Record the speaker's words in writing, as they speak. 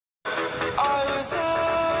was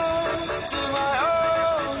left to my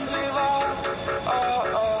own devices.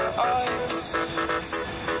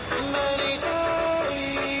 Many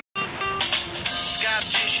days. Sky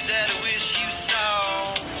tissue that I wish you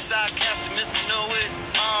saw. Sarcastic Mr. Know It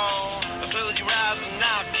All. Close your eyes and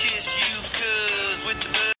I'll kiss you, 'cause with the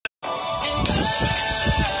bird.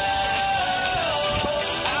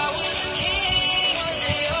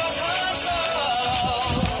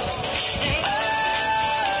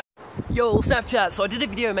 Yo, Snapchat! So I did a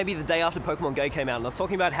video maybe the day after Pokemon GO came out, and I was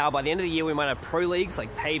talking about how by the end of the year we might have pro leagues,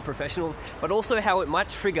 like paid professionals, but also how it might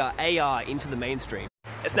trigger AR into the mainstream.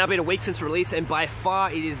 It's now been a week since release, and by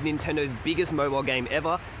far it is Nintendo's biggest mobile game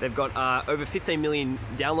ever. They've got over 15 million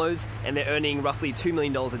downloads, and they're earning roughly $2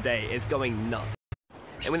 million a day. It's going nuts.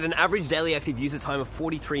 And with an average daily active user time of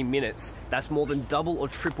 43 minutes, that's more than double or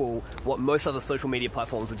triple what most other social media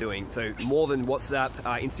platforms are doing. So more than WhatsApp,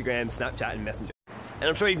 Instagram, Snapchat, and Messenger. And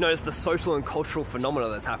I'm sure you've noticed the social and cultural phenomena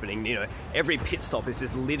that's happening. You know, every pit stop is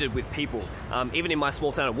just littered with people. Even in my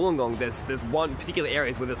small town of Wollongong, there's one particular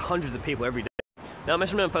areas where there's hundreds of people every day. Now, I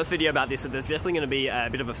mentioned in my first video about this that there's definitely going to be a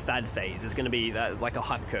bit of a fad phase. There's going to be like a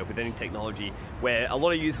hype curve with any technology where a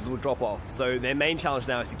lot of users will drop off. So their main challenge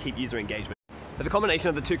now is to keep user engagement. But the combination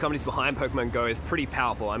of the two companies behind Pokemon GO is pretty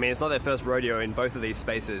powerful. I mean, it's not their first rodeo in both of these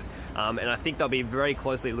spaces. And I think they'll be very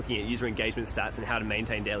closely looking at user engagement stats and how to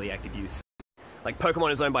maintain daily active use. Like,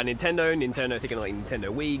 Pokemon is owned by Nintendo, thinking like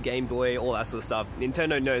Nintendo Wii, Game Boy, all that sort of stuff.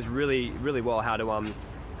 Nintendo knows really, really well how to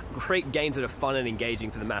create games that are fun and engaging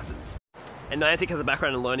for the masses. And Niantic has a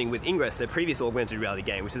background in learning with Ingress, their previous augmented reality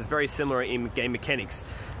game, which is very similar in game mechanics.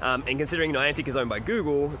 And considering Niantic is owned by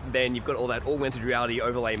Google, then you've got all that augmented reality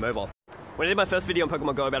overlay mobile. When I did my first video on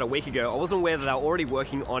Pokemon GO about a week ago, I wasn't aware that they were already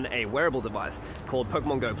working on a wearable device called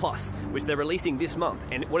Pokemon GO Plus, which they're releasing this month.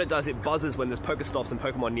 And what it does, it buzzes when there's Pokestops and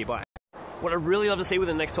Pokemon nearby. What I'd really love to see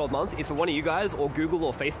within the next 12 months is for one of you guys, or Google,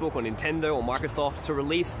 or Facebook, or Nintendo, or Microsoft, to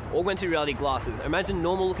release augmented reality glasses. Imagine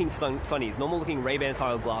normal-looking sunnies, normal-looking Ray-Ban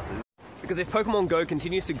style glasses. Because if Pokemon GO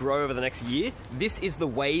continues to grow over the next year, this is the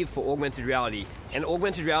wave for augmented reality. And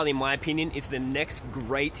augmented reality, in my opinion, is the next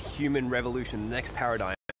great human revolution, the next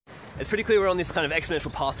paradigm. It's pretty clear we're on this kind of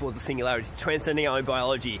exponential path towards the singularity, transcending our own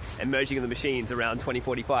biology and merging with the machines around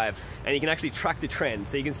 2045. And you can actually track the trend.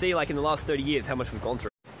 So you can see, like, in the last 30 years, how much we've gone through.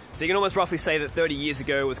 So you can almost roughly say that 30 years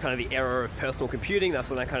ago was kind of the era of personal computing. That's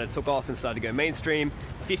when that kind of took off and started to go mainstream.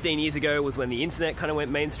 15 years ago was when the internet kind of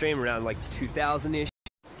went mainstream, around like 2000-ish.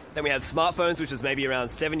 Then we had smartphones, which was maybe around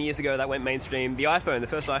 7 years ago, that went mainstream. The iPhone, the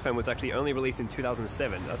first iPhone, was actually only released in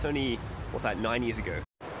 2007. That's only, 9 years ago.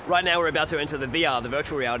 Right now we're about to enter the VR, the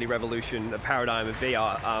virtual reality revolution, the paradigm of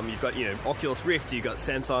VR. You've got, Oculus Rift, you've got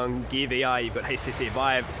Samsung Gear VR, you've got HTC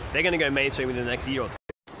Vive. They're going to go mainstream within the next year or two.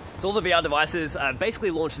 So all the VR devices are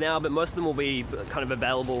basically launched now, but most of them will be kind of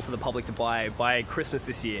available for the public to buy by Christmas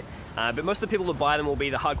this year. But most of the people that buy them will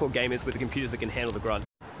be the hardcore gamers with the computers that can handle the grunt.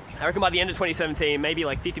 I reckon by the end of 2017, maybe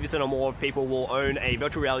like 50% or more of people will own a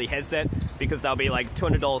virtual reality headset, because they'll be like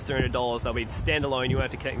 $200, $300, they'll be standalone, you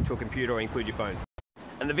won't have to connect them to a computer or include your phone.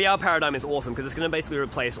 And the VR paradigm is awesome because it's going to basically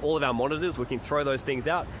replace all of our monitors. We can throw those things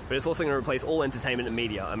out, but it's also going to replace all entertainment and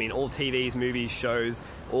media. I mean, all TVs, movies, shows,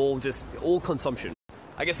 all consumption.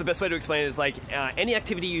 I guess the best way to explain it is like any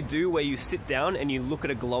activity you do where you sit down and you look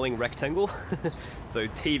at a glowing rectangle. So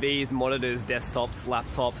TVs, monitors, desktops,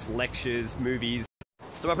 laptops, lectures, movies.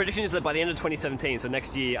 So my prediction is that by the end of 2017, so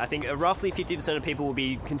next year, I think roughly 50% of people will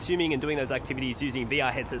be consuming and doing those activities using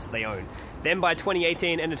VR headsets that they own. Then by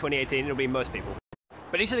 2018, end of 2018, it'll be most people.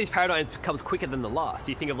 But each of these paradigms comes quicker than the last.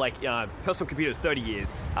 You think of like personal computers, 30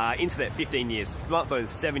 years, internet, 15 years, smartphones,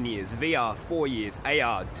 7 years, VR, 4 years,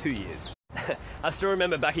 AR, 2 years. I still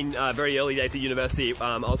remember back in very early days at university,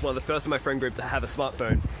 I was one of the first in my friend group to have a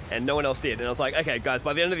smartphone, and no one else did. And I was like, okay guys,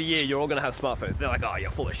 by the end of the year, you're all gonna have smartphones. They're like, oh,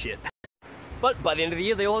 you're full of shit. But by the end of the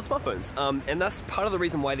year, they all have smartphones. And that's part of the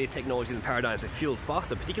reason why these technologies and paradigms are fueled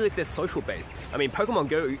faster, particularly if they're social based. I mean, Pokemon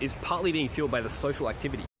GO is partly being fueled by the social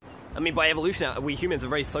activity. I mean, by evolution, we humans are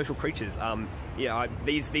very social creatures.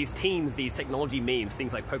 These teams, these technology memes,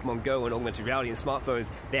 things like Pokemon GO and augmented reality and smartphones,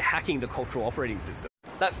 they're hacking the cultural operating system.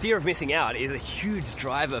 That fear of missing out is a huge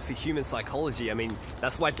driver for human psychology. I mean,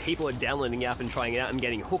 that's why people are downloading the app and trying it out and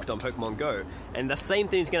getting hooked on Pokemon GO. And the same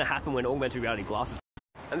thing is going to happen when augmented reality glasses.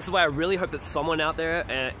 And this is why I really hope that someone out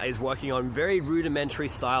there is working on very rudimentary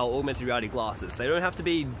style augmented reality glasses. They don't have to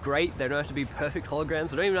be great, they don't have to be perfect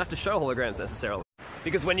holograms, they don't even have to show holograms necessarily.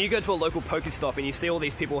 Because when you go to a local Pokestop and you see all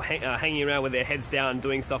these people hanging around with their heads down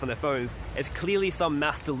doing stuff on their phones, it's clearly some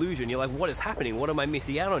mass delusion. You're like, what is happening? What am I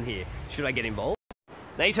missing out on here? Should I get involved?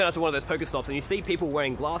 Now you turn up to one of those Pokestops and you see people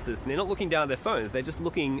wearing glasses, and they're not looking down at their phones, they're just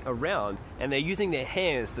looking around, and they're using their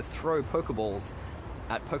hands to throw Pokeballs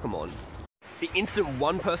at Pokemon. The instant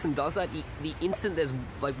one person does that, the instant there's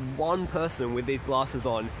like one person with these glasses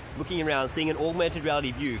on, looking around, seeing an augmented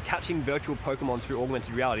reality view, catching virtual Pokemon through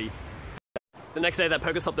augmented reality, the next day at that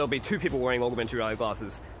Pokestop there'll be 2 people wearing augmented reality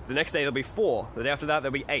glasses. The next day there'll be 4. The day after that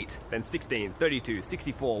there'll be 8. Then 16, 32,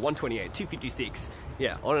 64, 128, 256.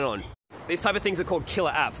 Yeah, on and on. These type of things are called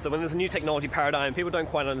killer apps. So when there's a new technology paradigm, people don't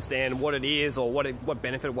quite understand what it is or what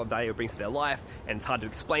benefit, what value it brings to their life, and it's hard to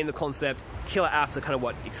explain the concept. Killer apps are kind of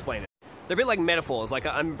what explain it. They're a bit like metaphors. Like,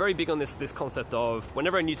 I'm very big on this concept of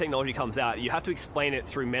whenever a new technology comes out, you have to explain it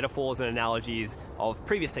through metaphors and analogies of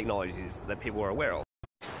previous technologies that people are aware of.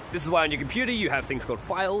 This is why on your computer you have things called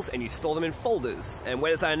files and you store them in folders. And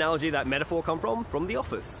where does that analogy, that metaphor come from? From the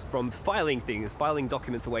office, from filing things, filing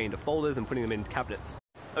documents away into folders and putting them in cabinets.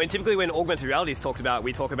 I mean, typically when augmented reality is talked about,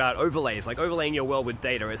 we talk about overlays, like overlaying your world with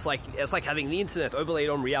data. It's like having the internet overlaid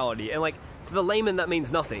on reality. And like, to the layman that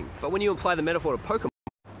means nothing. But when you apply the metaphor to Pokemon,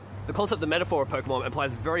 the concept of the metaphor of Pokemon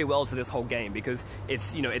applies very well to this whole game because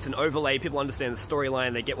it's, you know, it's an overlay, people understand the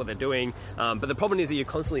storyline, they get what they're doing, but the problem is that you're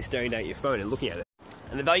constantly staring down at your phone and looking at it.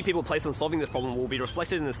 And the value people place on solving this problem will be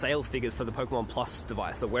reflected in the sales figures for the Pokemon Plus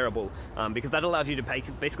device, the wearable, because that allows you to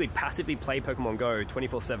basically passively play Pokemon Go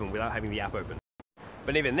 24/7 without having the app open.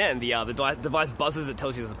 But even then, the device buzzes, it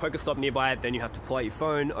tells you there's a Pokestop nearby, then you have to pull out your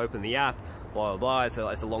phone, open the app, blah blah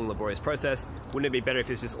blah, it's a long laborious process. Wouldn't it be better if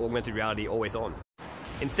it's just augmented reality always on?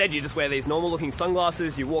 Instead, you just wear these normal looking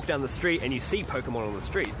sunglasses, you walk down the street and you see Pokemon on the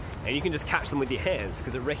street, and you can just catch them with your hands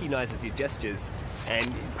because it recognizes your gestures, and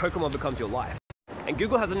Pokemon becomes your life. And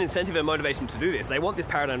Google has an incentive and motivation to do this. They want this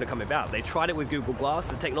paradigm to come about. They tried it with Google Glass,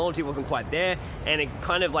 the technology wasn't quite there, and it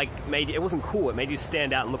kind of like it wasn't cool, it made you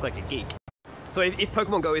stand out and look like a geek. So if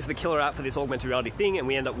Pokemon Go is the killer app for this augmented reality thing, and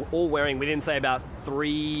we end up all wearing within, say, about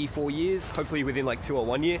 3-4 years, hopefully within like 2 or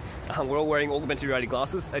 1 year, we're all wearing augmented reality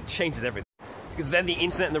glasses, it changes everything. Because then the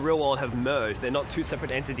internet and the real world have merged. They're not 2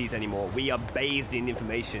 separate entities anymore. We are bathed in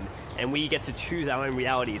information, and we get to choose our own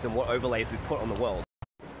realities and what overlays we put on the world.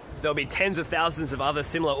 There'll be tens of thousands of other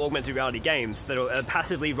similar augmented reality games that are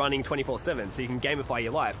passively running 24/7, so you can gamify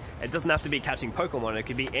your life. It doesn't have to be catching Pokemon, it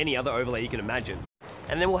could be any other overlay you can imagine.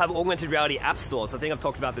 And then we'll have augmented reality app stores. I think I've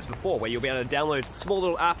talked about this before, where you'll be able to download small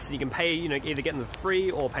little apps and you can pay, you know, either get them for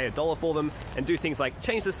free or pay $1 for them, and do things like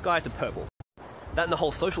change the sky to purple. That and the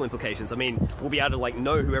whole social implications. I mean, we'll be able to like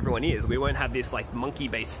know who everyone is. We won't have this like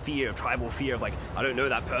monkey-based fear, tribal fear of like, I don't know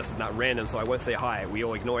that person, that random, so I won't say hi. We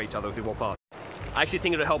all ignore each other if we walk past. I actually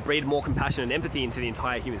think it'll help breed more compassion and empathy into the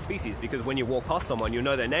entire human species, because when you walk past someone, you'll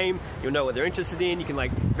know their name, you'll know what they're interested in, you can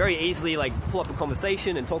like very easily like pull up a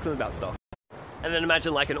conversation and talk to them about stuff. And then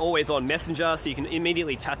imagine like an always-on messenger, so you can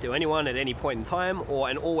immediately chat to anyone at any point in time, or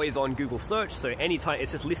an always-on Google search, so anytime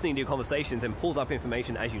it's just listening to your conversations and pulls up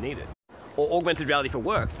information as you need it. Or augmented reality for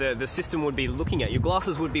work, the system would be looking at your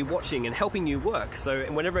glasses, would be watching and helping you work, so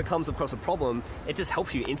whenever it comes across a problem, it just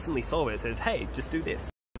helps you instantly solve it. It says, hey, just do this.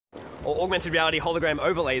 Or augmented reality hologram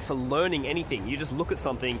overlays for learning anything. You just look at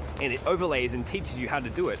something and it overlays and teaches you how to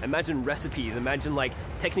do it. Imagine recipes, imagine like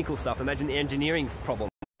technical stuff, imagine engineering problems.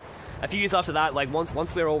 A few years after that, like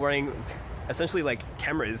once we're all wearing essentially like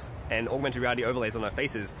cameras and augmented reality overlays on our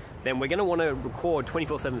faces, then we're going to want to record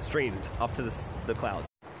 24/7 streams up to the cloud.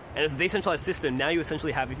 And as a decentralized system, now you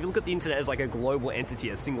essentially have, if you look at the internet as like a global entity,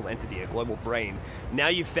 a single entity, a global brain, now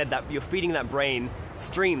you're feeding that brain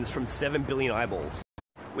streams from 7 billion eyeballs.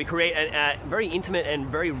 We create a very intimate and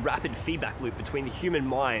very rapid feedback loop between the human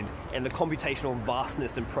mind and the computational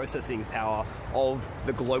vastness and processing power of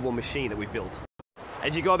the global machine that we've built.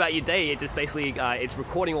 As you go about your day, it just basically, it's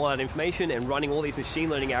recording all that information and running all these machine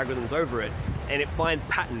learning algorithms over it, and it finds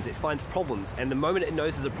patterns, it finds problems, and the moment it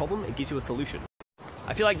knows there's a problem, it gives you a solution.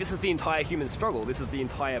 I feel like this is the entire human struggle. This is the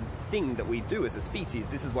entire thing that we do as a species.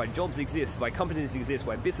 This is why jobs exist, why companies exist,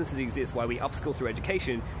 why businesses exist, why we upskill through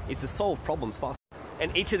education. It's to solve problems faster.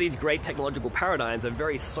 And each of these great technological paradigms are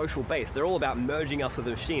very social based. They're all about merging us with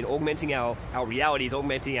the machine, augmenting our realities,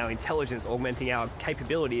 augmenting our intelligence, augmenting our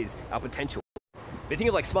capabilities, our potential. But think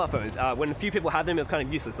of like smartphones. When a few people had them, it was kind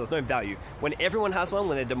of useless. There was no value. When everyone has one,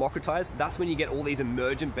 when they're democratized, that's when you get all these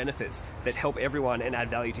emergent benefits that help everyone and add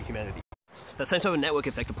value to humanity. The same type of network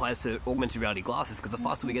effect applies to augmented reality glasses, because the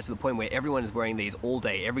faster we get to the point where everyone is wearing these all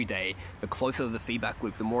day, every day, the closer the feedback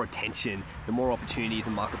loop, the more attention, the more opportunities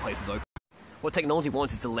and marketplaces open. What technology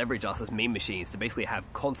wants is to leverage us as meme machines to basically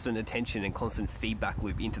have constant attention and constant feedback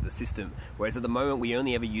loop into the system, whereas at the moment we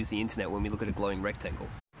only ever use the internet when we look at a glowing rectangle.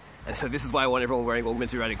 And so this is why I want everyone wearing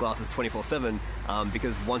augmented reality glasses 24/7,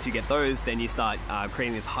 because once you get those, then you start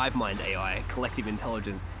creating this hive mind AI, collective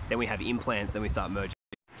intelligence, then we have implants, then we start merging.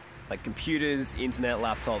 Like computers, internet,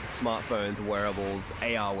 laptops, smartphones, wearables,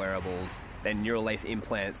 AR wearables, then neural lace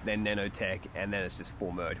implants, then nanotech, and then it's just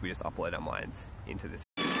full merge. We just upload our minds into this.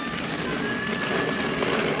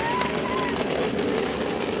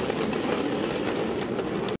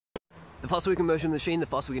 The faster we can merge in the machine, the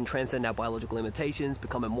faster we can transcend our biological limitations,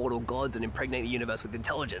 become immortal gods, and impregnate the universe with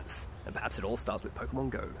intelligence. And perhaps it all starts with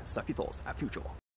Pokemon Go. Snap your thoughts at Future.